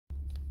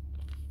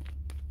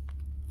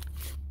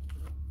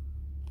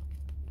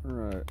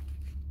Right.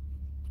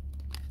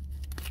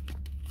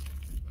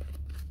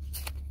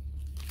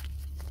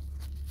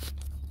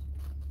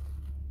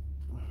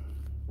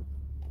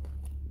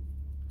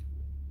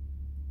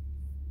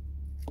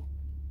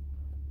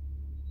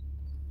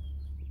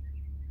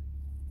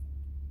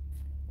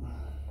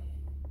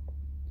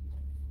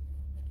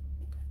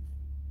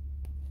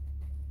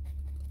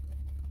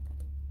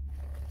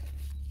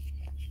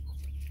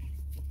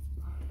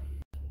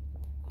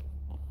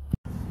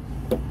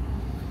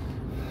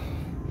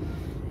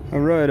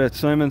 Alright, at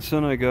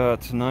Simonson I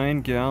got 9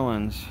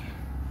 gallons.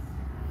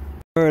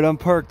 Alright, I'm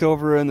parked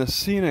over in the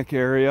scenic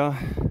area.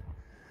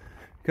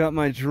 Got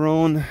my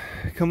drone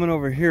coming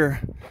over here.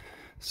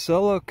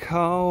 Sell a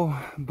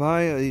cow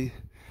by a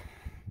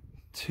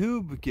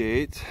tube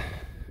gate.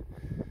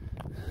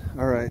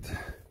 Alright.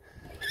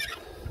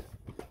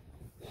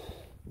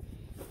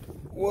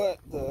 What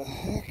the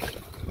heck?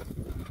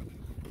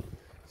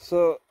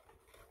 So,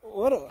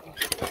 what a...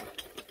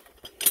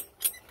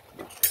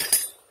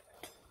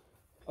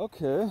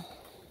 Okay,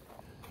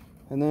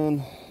 and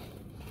then,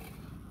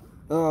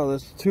 oh,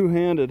 that's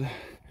two-handed.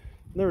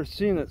 Never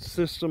seen a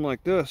system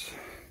like this.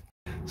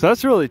 So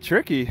that's really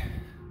tricky.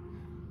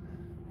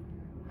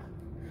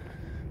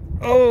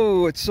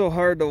 Oh, it's so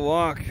hard to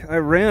walk. I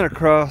ran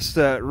across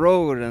that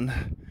road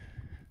and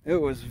it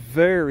was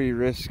very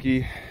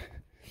risky.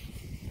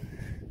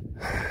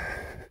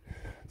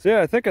 So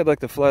yeah, I think I'd like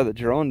to fly the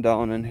drone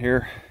down in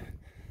here.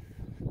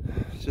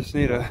 Just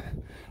need a,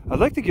 I'd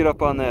like to get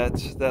up on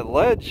that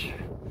ledge.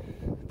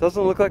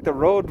 Doesn't look like the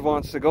road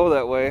wants to go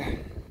that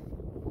way.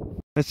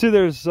 I see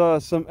there's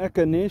some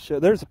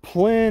echinacea. There's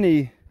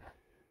plenty.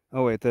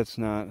 Oh wait, that's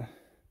not. I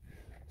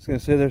was gonna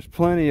say there's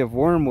plenty of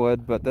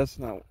wormwood, but that's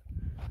not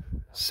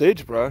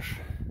sagebrush.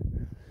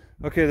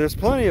 Okay, there's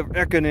plenty of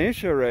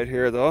echinacea right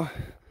here though.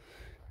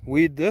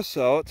 Weed this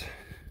out.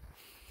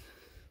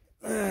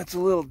 It's a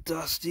little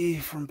dusty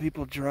from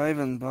people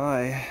driving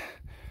by.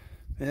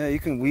 Yeah, you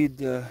can weed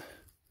the...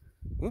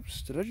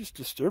 Whoops, did I just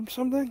disturb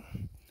something?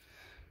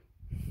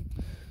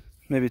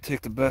 Maybe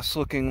take the best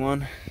looking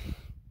one.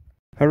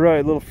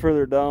 Alright, a little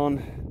further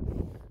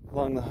down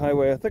along the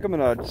highway. I think I'm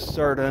gonna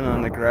start in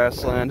on the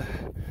grassland.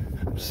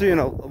 I'm seeing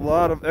a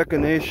lot of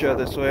echinacea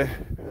this way.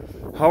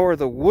 How are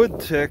the wood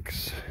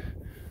ticks?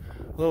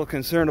 A little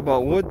concerned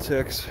about wood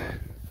ticks.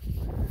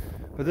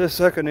 But this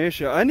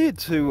echinacea, I need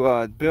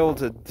to be able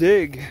to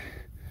dig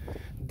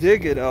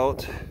it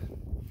out.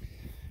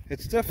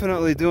 It's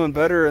definitely doing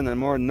better in the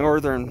more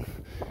northern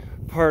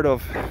part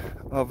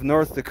of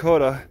North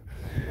Dakota.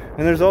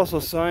 And there's also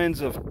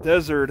signs of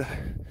desert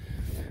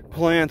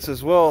plants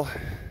as well.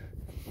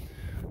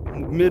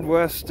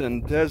 Midwest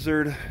and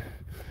desert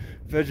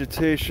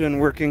vegetation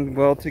working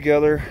well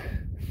together.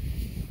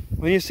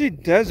 When you see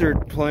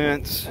desert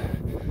plants,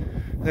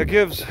 that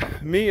gives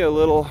me a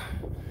little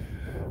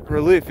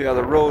relief. Yeah,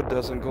 the road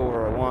doesn't go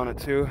where I want it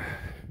to.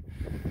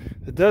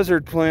 The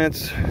desert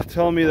plants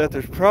tell me that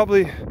there's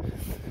probably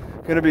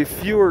going to be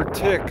fewer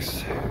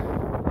ticks.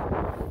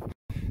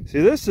 See,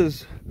 this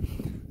is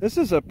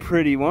a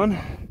pretty one.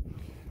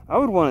 I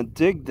would want to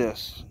dig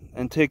this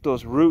and take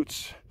those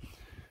roots,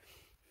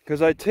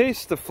 because I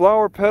taste the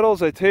flower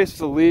petals, I taste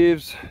the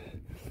leaves,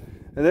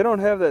 and they don't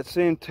have that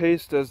same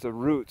taste as the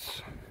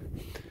roots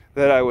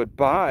that I would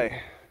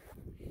buy.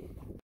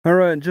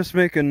 Alright, just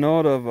make a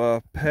note of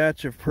a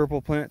patch of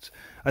purple plants.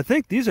 I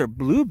think these are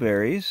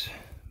blueberries.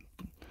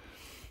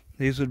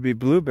 These would be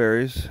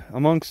blueberries.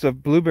 Amongst the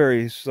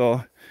blueberries,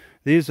 so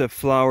these have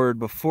flowered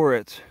before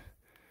it.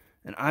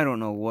 And I don't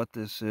know what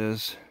this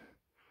is.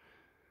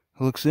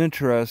 It looks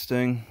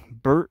interesting.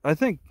 I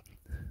think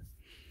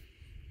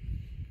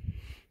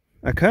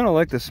I kind of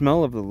like the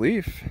smell of the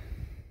leaf.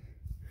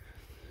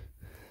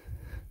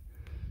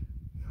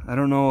 I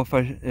don't know if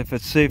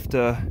it's safe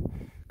to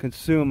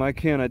consume. I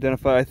can't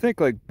identify. I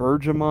think like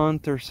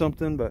bergamot or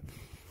something, but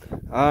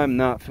I'm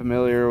not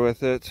familiar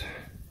with it.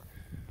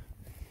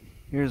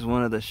 Here's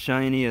one of the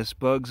shiniest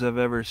bugs I've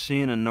ever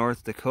seen in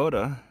North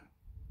Dakota.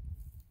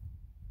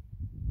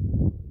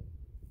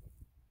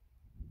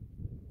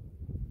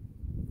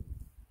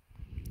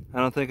 I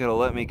don't think it'll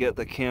let me get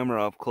the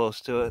camera up close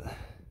to it.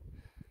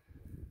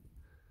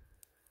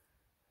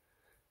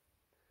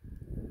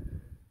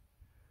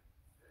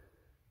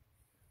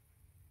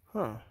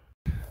 Huh.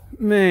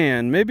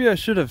 Man, maybe I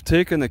should have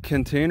taken the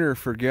container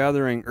for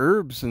gathering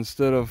herbs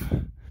instead of...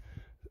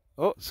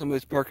 Oh,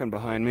 somebody's parking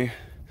behind me.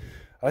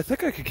 I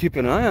think I could keep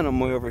an eye on them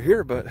way over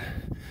here, but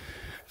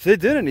if they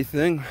did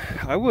anything,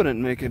 I wouldn't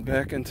make it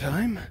back in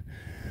time.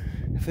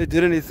 If they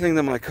did anything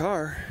to my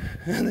car,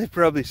 they'd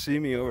probably see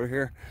me over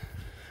here.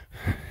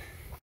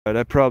 But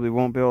I probably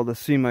won't be able to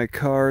see my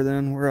car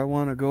then where I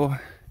want to go.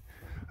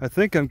 I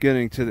think I'm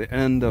getting to the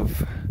end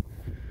of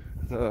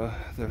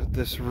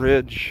this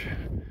ridge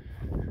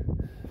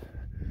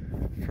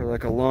for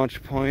like a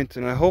launch point,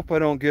 and I hope I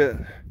don't get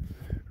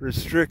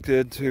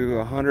restricted to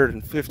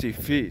 150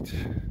 feet.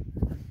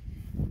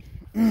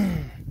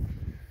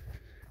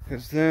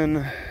 Because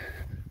then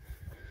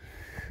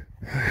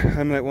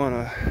I might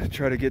want to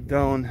try to get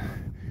down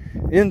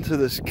into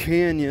this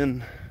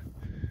canyon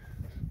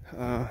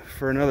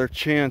for another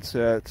chance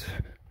at,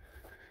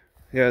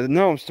 yeah,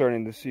 now I'm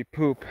starting to see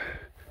poop.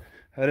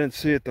 I didn't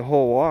see it the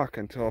whole walk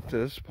until up to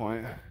this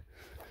point.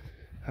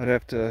 I'd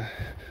have to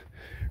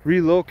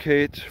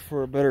relocate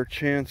for a better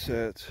chance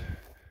at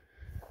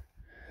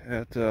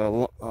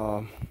a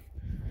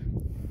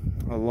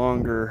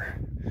longer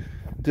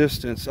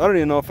distance. I don't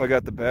even know if I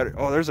got the battery.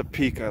 Oh, there's a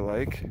peak I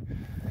like.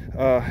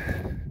 I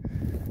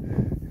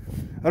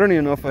don't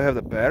even know if I have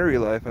the battery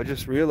life. I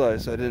just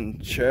realized I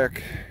didn't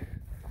check.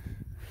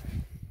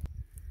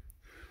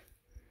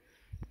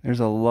 There's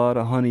a lot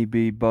of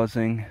honeybee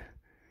buzzing,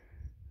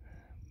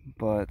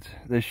 but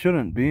they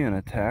shouldn't be in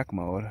attack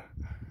mode.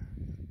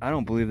 I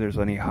don't believe there's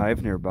any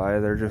hive nearby.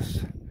 They're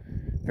just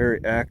very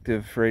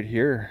active right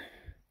here.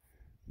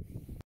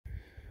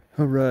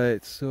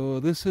 Alright, so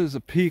this is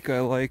a peak I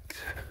liked.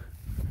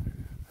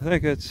 I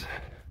think it's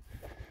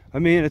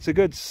a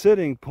good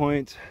sitting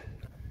point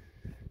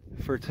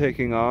for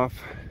taking off,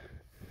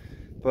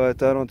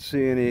 but I don't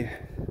see any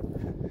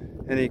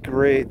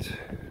great.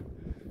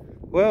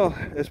 Well,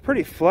 it's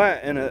pretty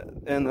flat,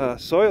 and the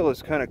soil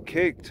is kind of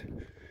caked,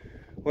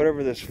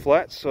 whatever this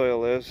flat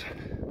soil is,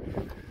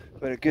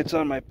 but it gets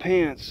on my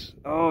pants.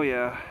 Oh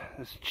yeah,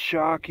 this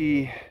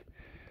chalky,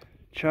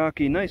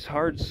 nice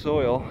hard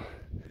soil.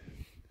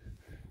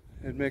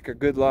 It'd make a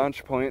good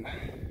launch point.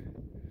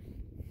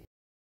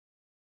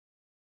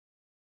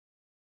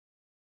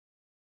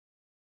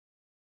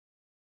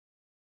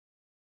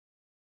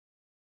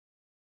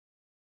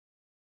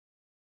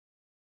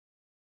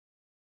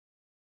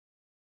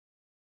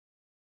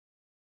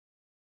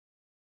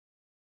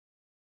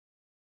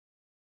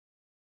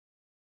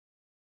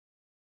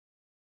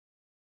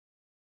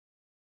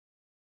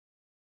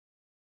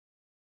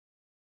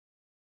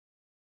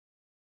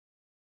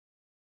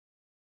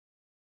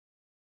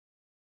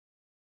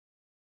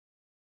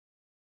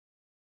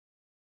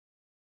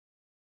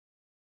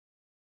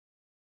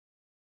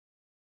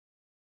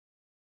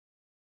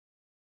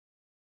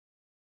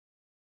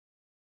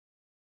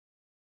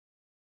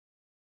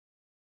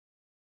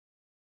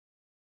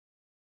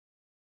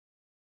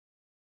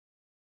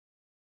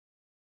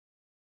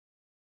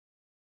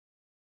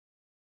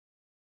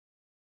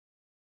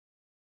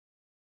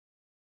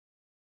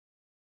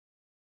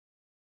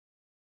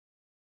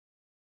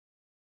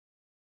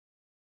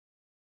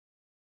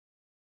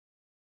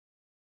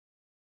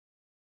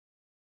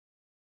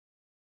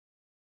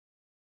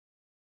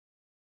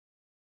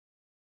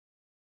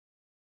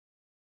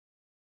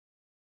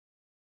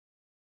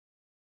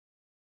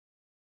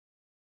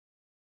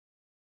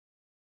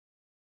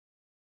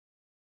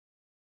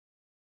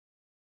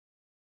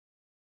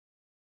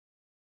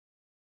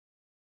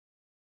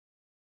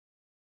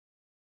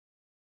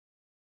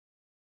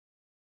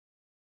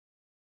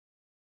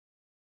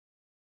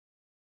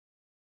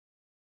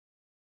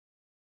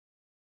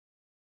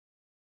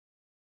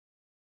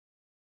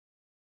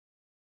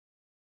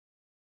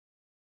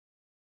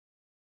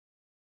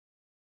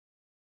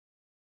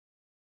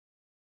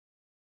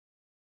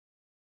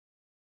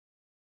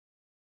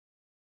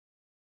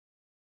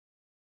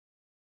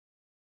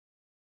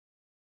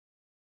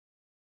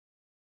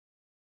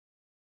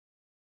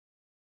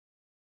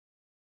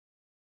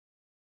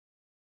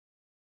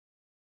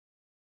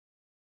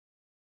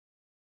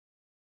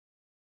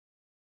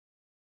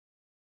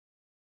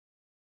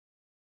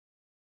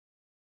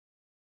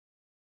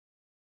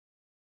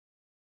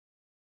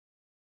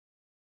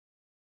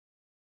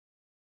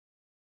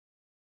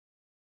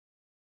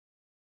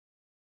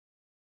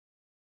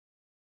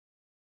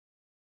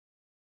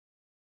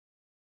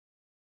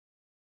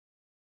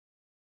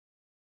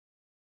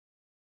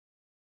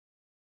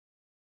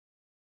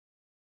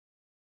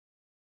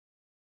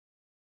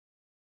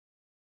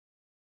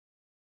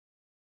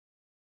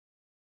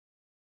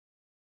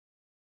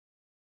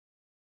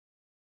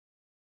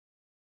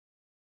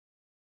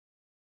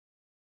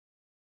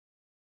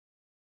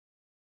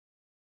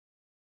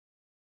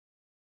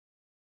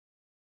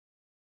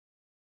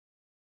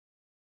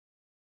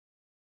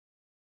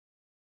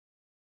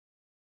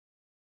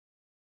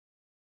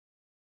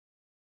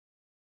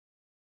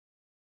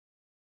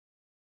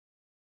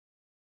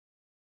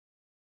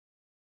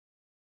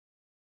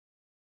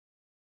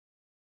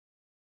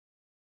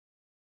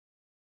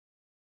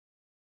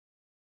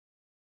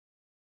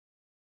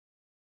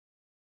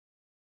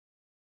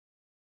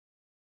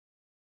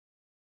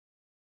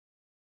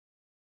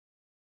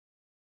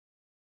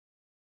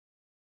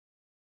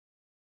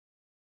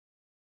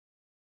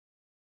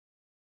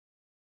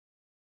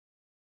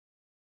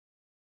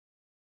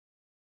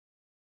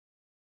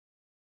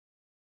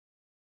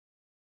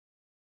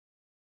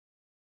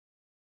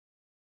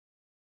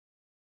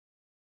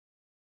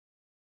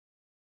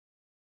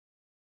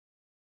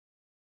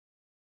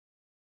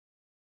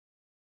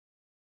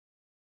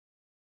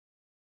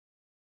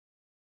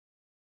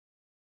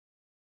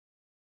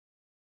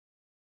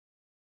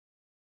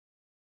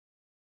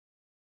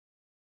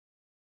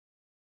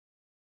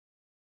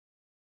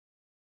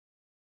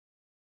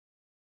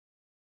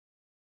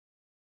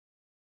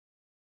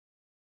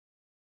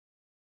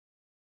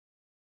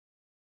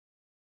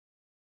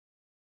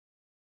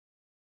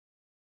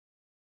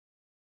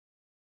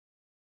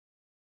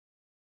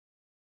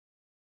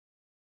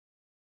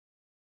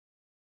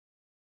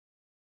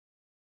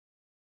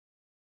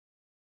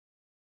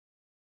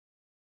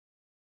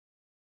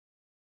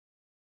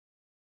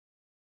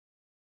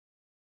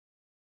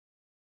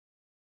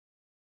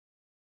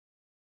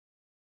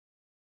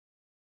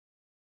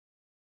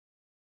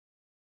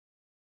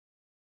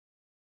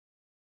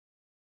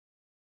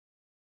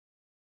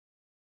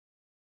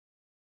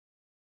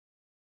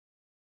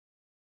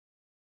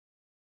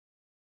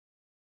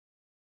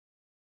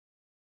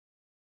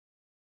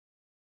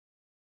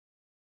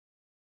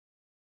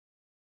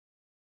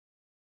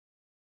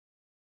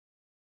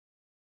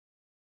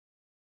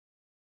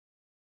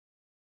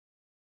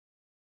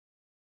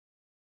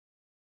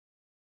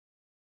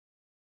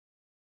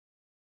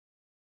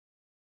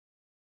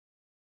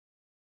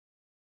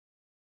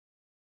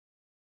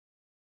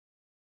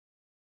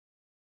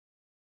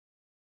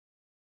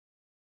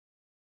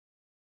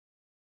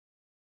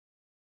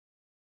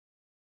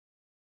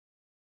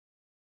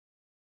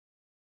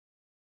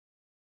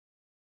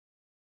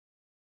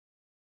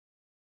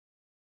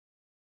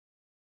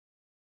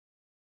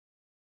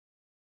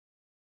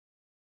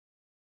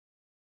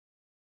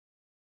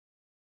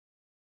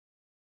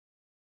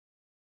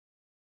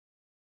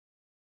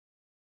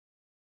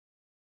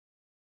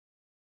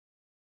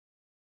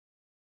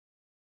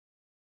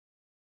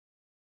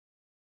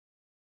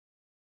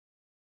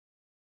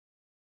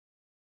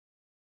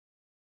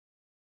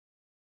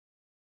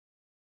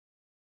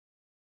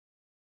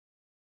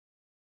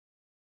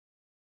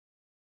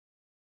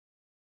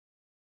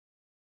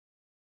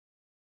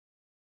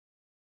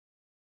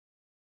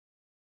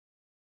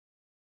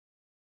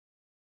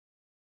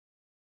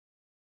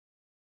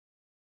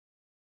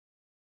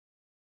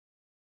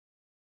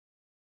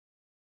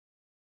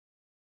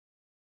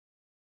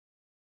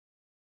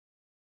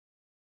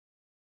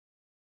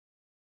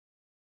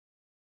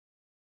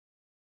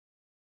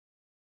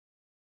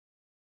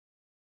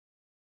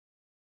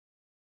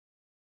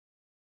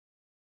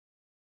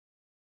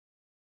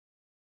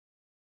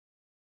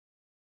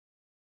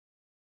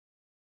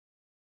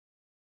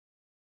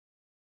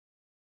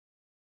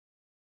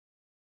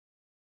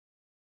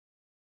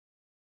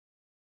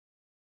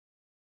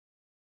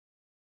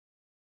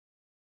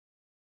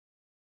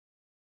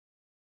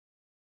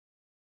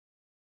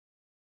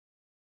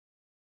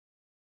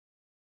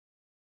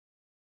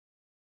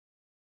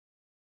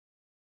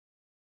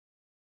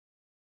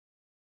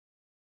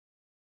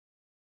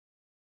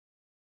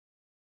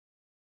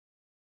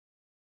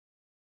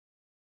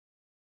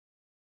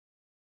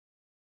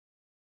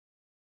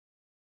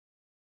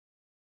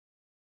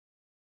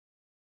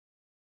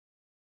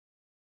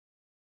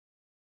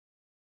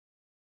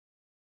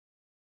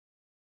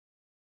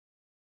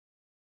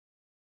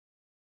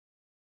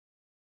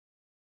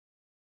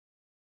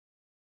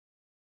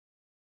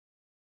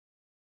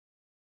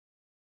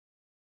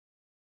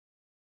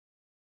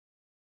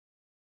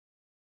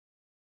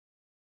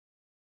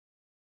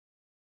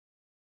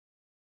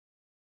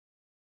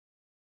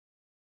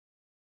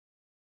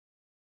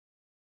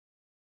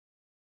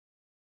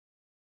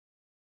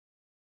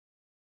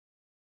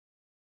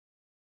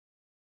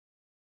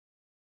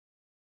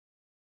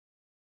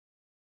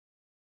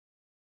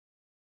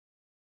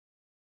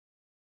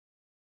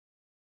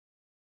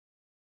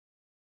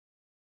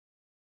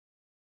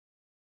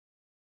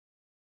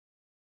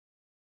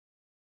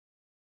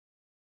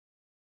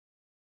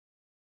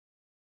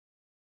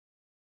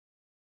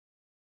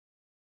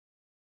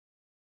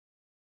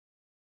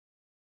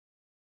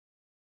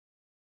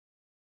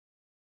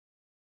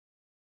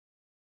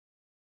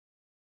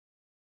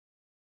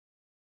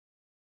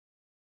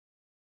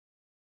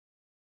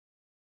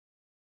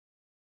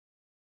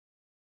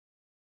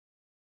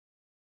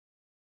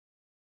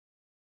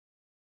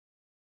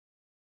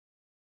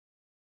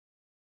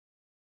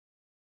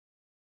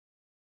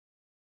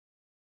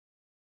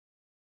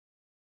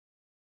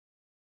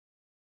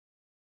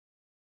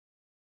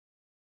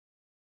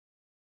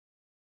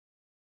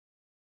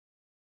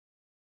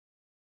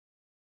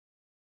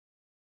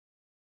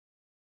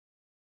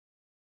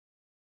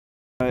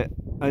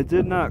 I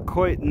did not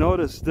quite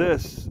notice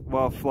this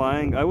while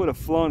flying. I would have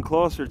flown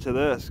closer to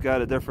this,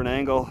 got a different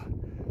angle.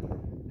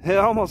 It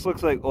almost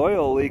looks like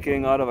oil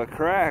leaking out of a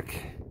crack,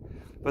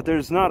 but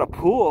there's not a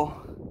pool.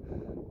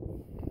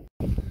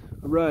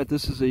 Right,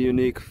 this is a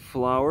unique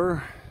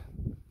flower,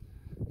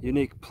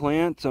 unique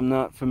plant I'm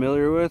not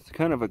familiar with.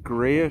 Kind of a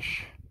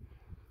grayish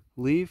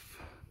leaf,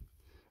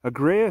 a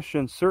grayish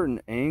in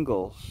certain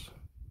angles.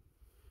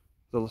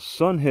 The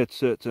sun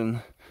hits it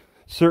in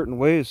certain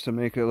ways to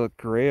make it look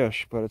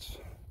grayish, but it's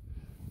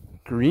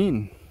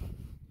green.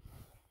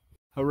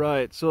 All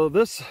right, so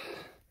this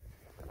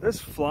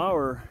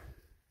flower,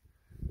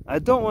 I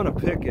don't want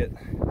to pick it.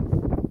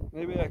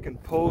 Maybe I can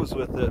pose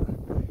with it.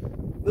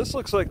 This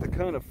looks like the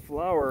kind of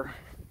flower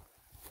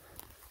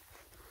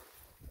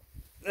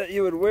that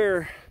you would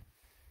wear,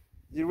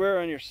 you'd wear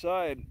on your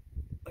side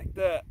like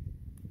that.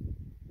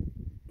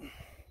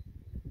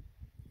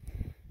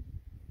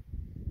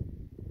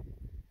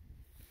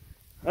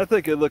 I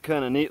think it'd look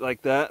kind of neat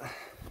like that.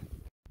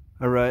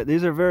 All right,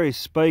 these are very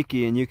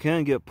spiky and you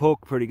can get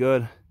poked pretty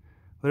good.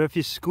 But if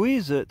you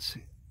squeeze it,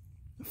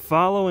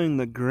 following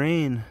the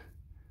grain,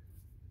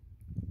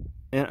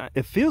 and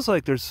it feels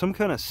like there's some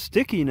kind of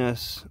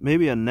stickiness,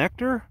 maybe a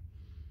nectar.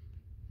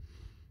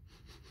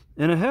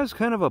 And it has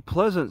kind of a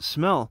pleasant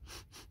smell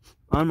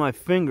on my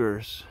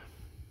fingers.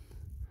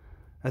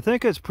 I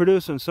think it's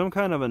producing some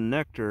kind of a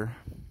nectar.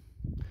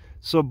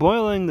 So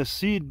boiling the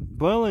seed,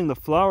 boiling the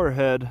flower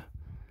head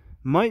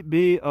might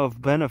be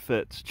of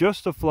benefit.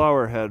 Just the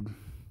flower head.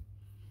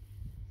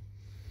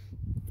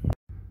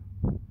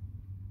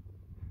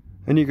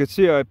 And you can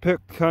see I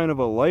picked kind of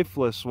a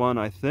lifeless one,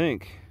 I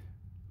think.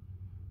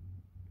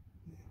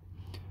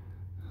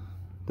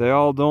 They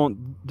all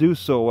don't do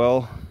so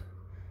well.